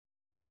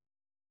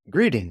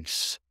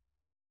Greetings.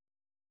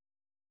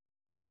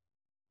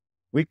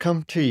 We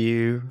come to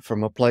you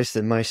from a place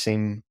that may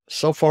seem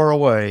so far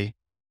away,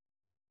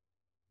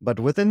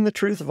 but within the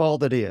truth of all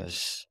that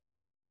is,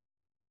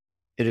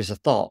 it is a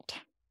thought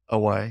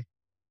away.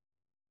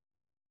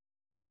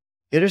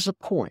 It is a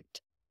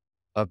point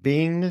of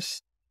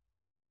beingness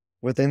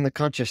within the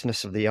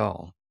consciousness of the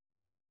all.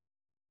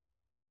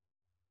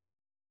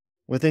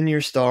 Within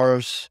your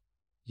stars,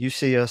 you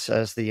see us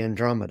as the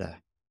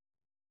Andromeda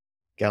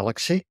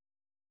galaxy.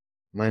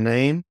 My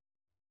name,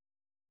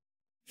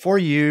 for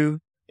you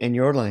in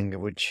your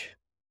language,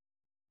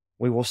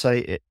 we will say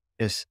it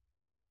is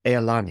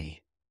Alanni.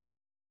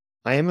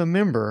 I am a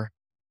member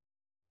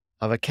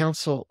of a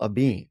council of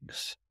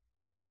beings.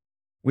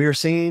 We are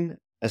seen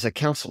as a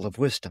council of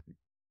wisdom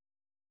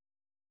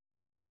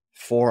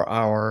for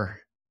our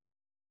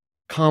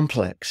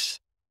complex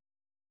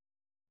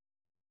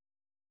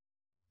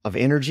of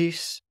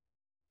energies,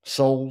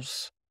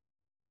 souls,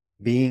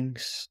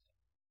 beings.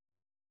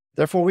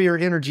 Therefore, we are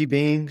energy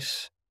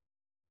beings,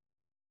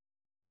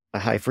 a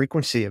high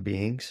frequency of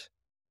beings,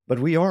 but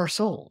we are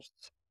souls.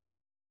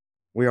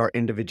 We are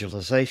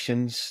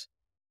individualizations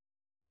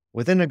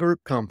within a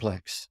group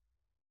complex.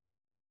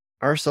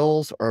 Our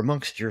souls are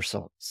amongst your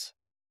souls,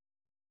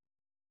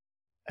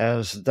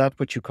 as that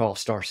which you call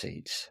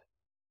starseeds.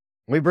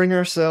 We bring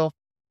ourselves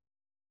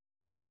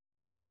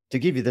to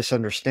give you this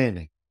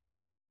understanding.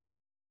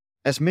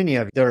 As many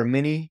of you, there are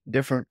many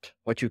different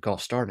what you call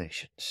star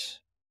nations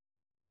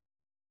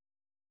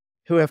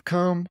who have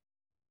come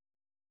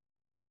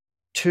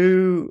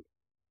to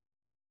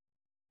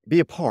be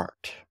a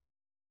part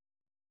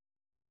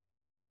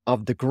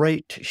of the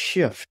great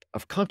shift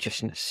of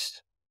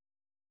consciousness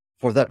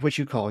for that which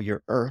you call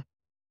your Earth,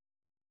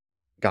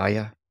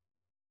 Gaia,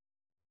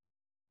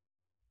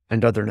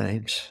 and other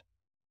names.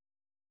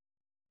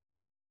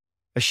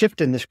 A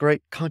shift in this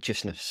great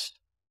consciousness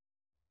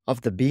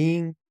of the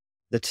being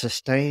that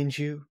sustains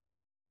you,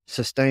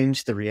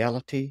 sustains the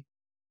reality,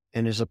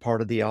 and is a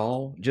part of the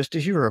all, just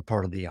as you are a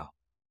part of the all.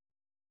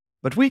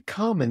 But we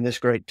come in this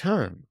great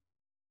time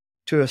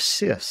to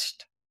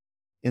assist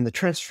in the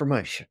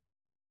transformation,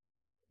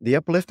 the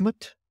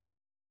upliftment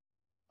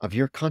of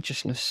your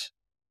consciousness,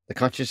 the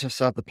consciousness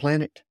of the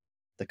planet,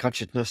 the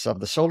consciousness of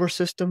the solar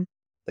system,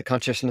 the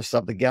consciousness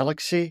of the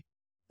galaxy,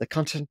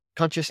 the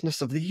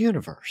consciousness of the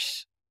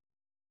universe.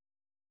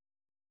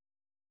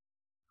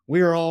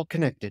 We are all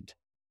connected.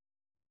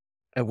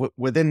 And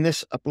within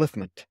this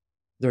upliftment,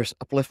 there's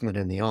upliftment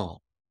in the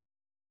all.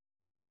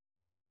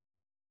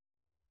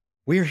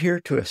 We are here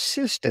to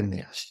assist in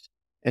this,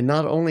 and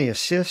not only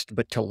assist,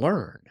 but to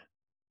learn.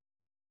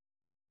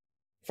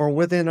 For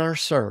within our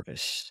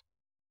service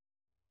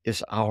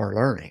is our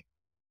learning.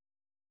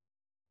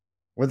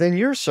 Within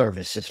your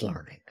service is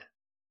learning.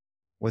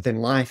 Within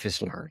life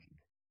is learning.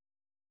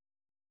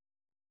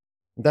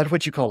 That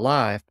which you call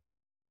life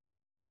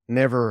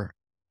never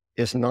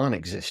is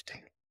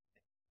non-existing.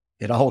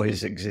 It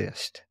always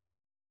exists.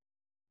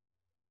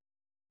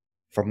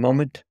 From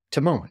moment to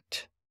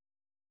moment.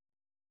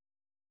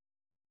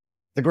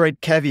 The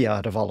great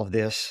caveat of all of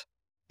this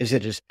is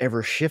it is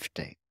ever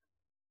shifting,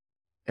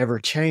 ever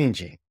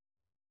changing,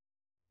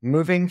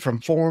 moving from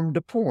form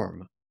to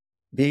form,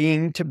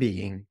 being to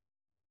being,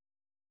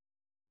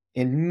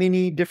 in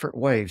many different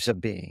waves of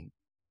being,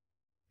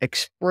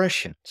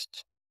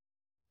 expressions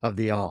of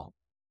the all.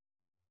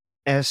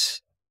 As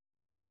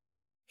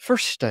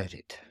first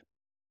stated,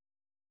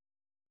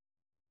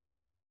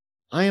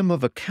 I am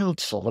of a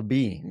council of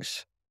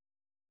beings.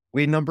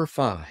 We number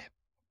 5.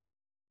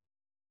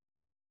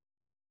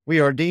 We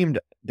are deemed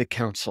the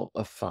council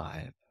of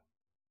 5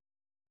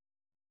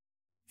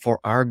 for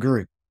our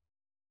group.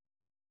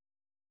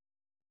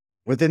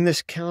 Within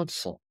this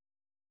council,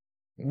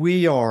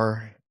 we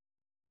are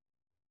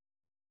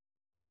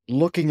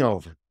looking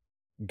over,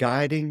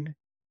 guiding,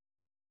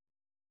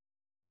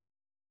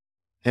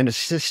 and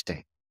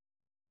assisting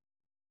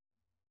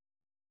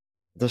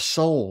the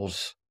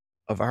souls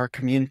of our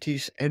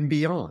communities and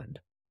beyond.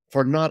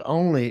 For not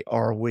only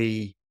are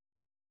we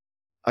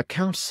a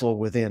council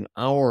within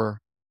our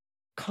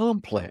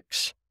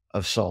complex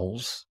of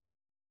souls,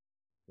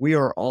 we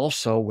are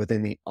also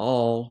within the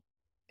all,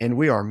 and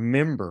we are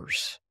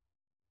members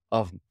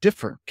of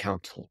different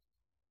councils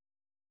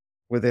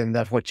within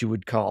that what you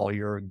would call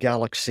your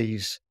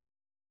galaxies,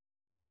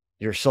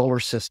 your solar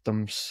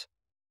systems,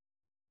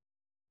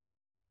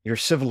 your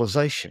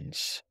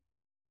civilizations,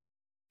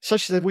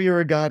 such that we are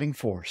a guiding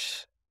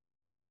force,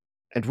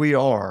 and we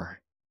are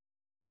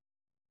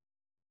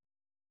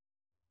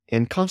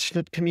in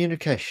constant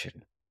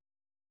communication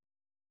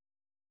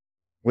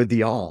with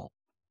the all,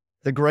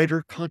 the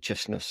greater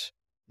consciousness,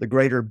 the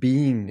greater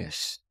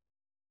beingness,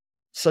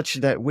 such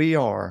that we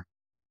are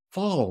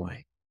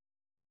following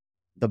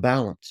the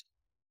balance,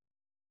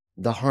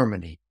 the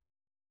harmony,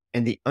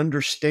 and the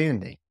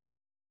understanding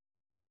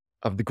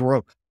of the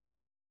growth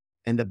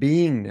and the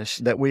beingness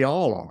that we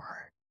all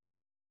are,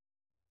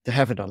 to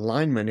have an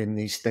alignment in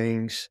these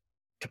things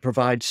to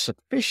provide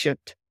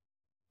sufficient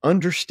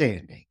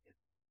understanding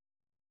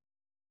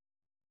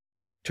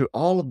to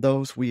all of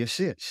those we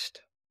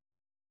assist.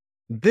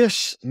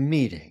 This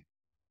meeting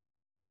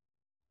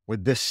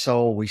with this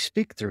soul we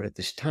speak through at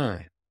this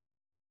time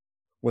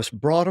was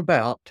brought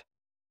about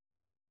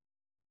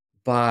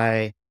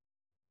by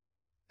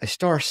a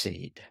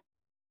starseed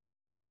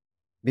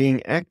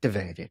being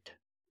activated,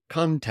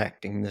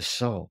 contacting this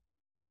soul,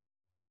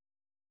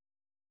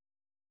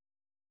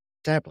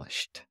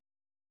 established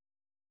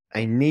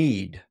a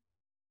need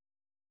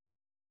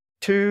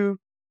to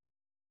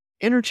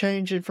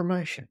interchange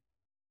information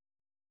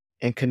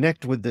and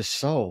connect with this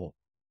soul,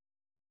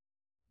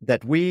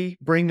 that we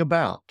bring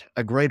about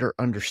a greater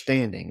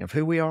understanding of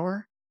who we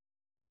are,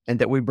 and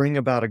that we bring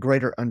about a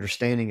greater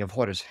understanding of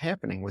what is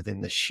happening within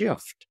the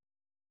shift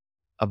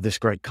of this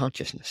great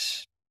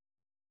consciousness.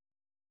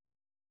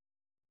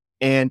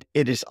 And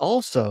it is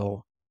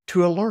also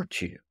to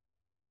alert you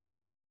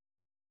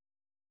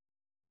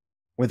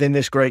within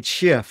this great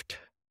shift.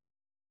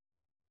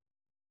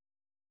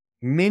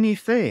 Many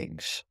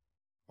things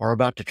are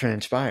about to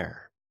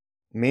transpire,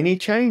 many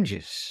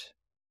changes,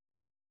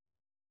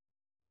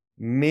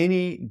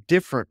 many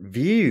different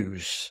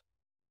views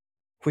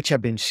which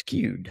have been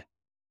skewed,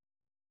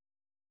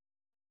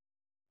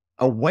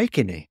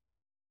 awakening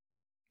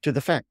to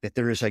the fact that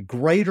there is a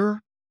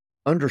greater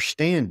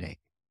understanding,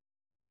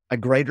 a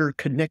greater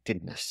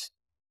connectedness,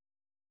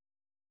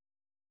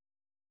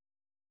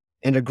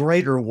 and a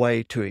greater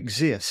way to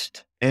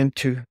exist and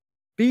to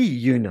be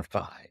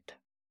unified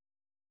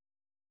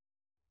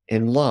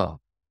in love,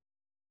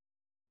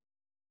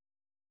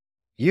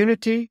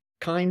 unity,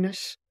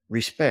 kindness,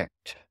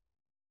 respect,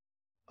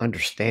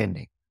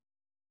 understanding,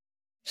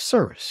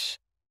 service,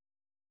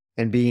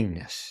 and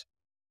beingness.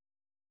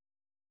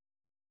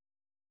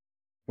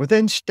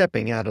 Within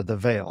stepping out of the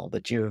veil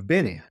that you have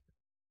been in,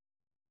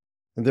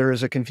 there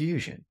is a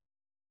confusion.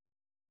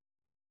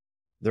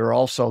 There are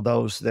also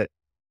those that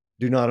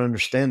do not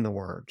understand the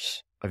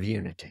words of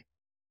unity,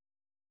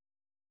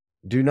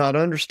 do not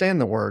understand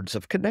the words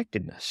of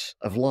connectedness,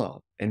 of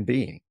love and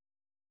being.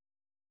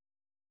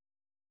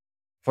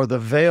 For the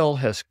veil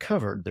has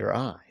covered their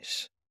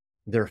eyes,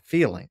 their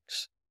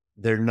feelings,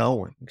 their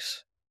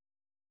knowings.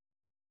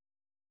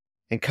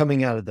 And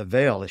coming out of the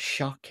veil is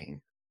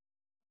shocking,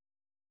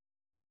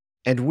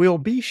 and will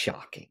be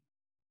shocking.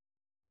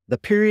 The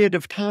period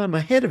of time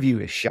ahead of you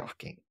is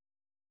shocking,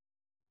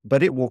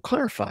 but it will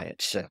clarify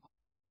itself.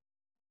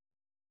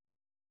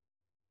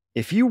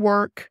 If you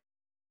work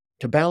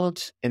to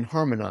balance and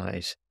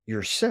harmonize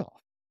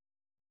yourself,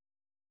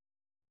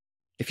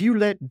 if you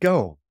let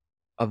go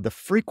of the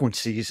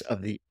frequencies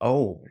of the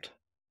old,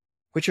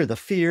 which are the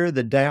fear,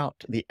 the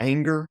doubt, the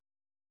anger,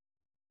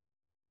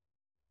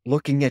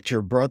 looking at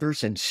your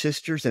brothers and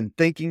sisters and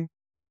thinking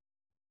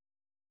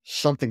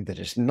something that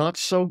is not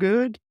so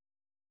good,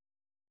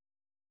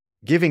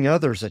 giving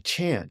others a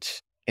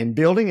chance and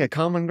building a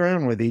common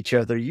ground with each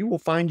other, you will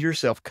find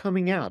yourself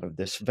coming out of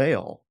this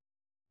veil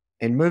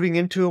and moving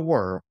into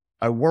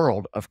a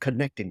world of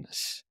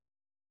connectedness,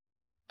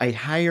 a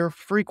higher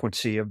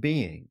frequency of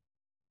being.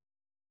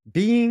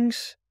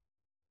 Beings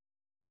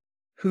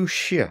who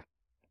shift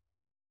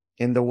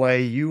in the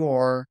way you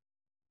are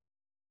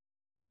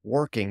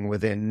working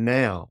within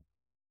now,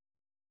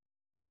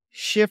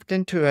 shift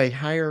into a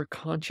higher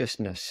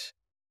consciousness,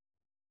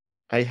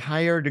 a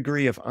higher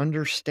degree of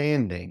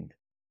understanding,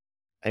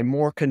 a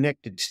more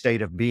connected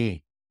state of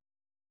being.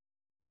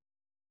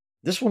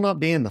 This will not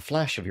be in the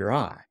flash of your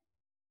eye,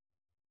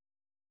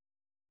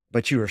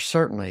 but you are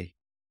certainly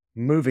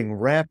moving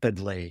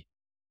rapidly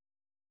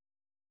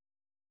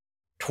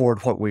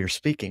toward what we are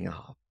speaking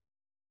of.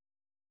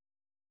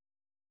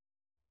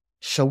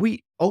 So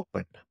we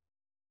open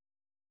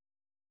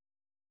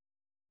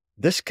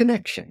this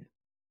connection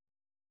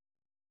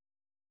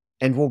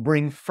and will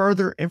bring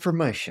further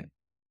information,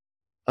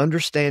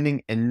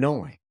 understanding, and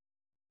knowing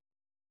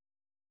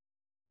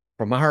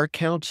from our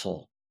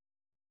counsel,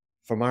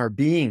 from our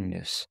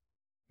beingness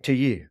to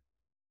you.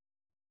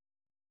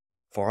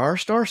 For our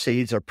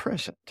starseeds are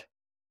present,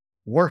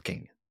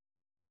 working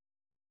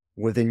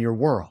within your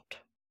world,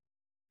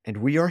 and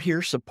we are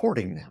here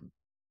supporting them.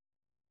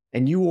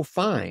 And you will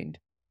find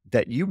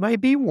that you may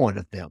be one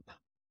of them,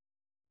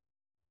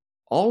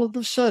 all of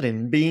a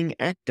sudden being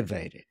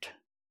activated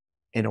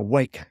and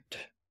awakened.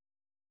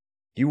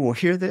 You will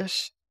hear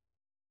this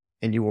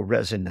and you will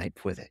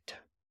resonate with it.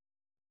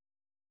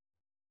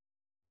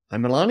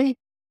 I'm Alanni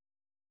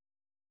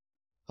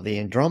of the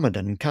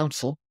Andromedan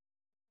Council,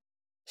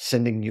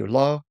 sending you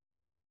love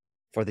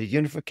for the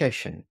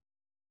unification,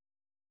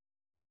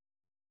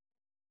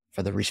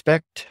 for the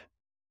respect,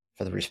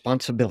 for the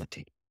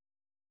responsibility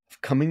of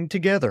coming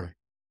together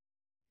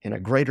in a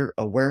greater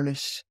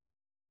awareness,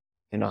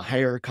 in a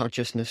higher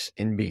consciousness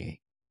and being.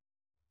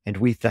 And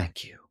we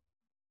thank you.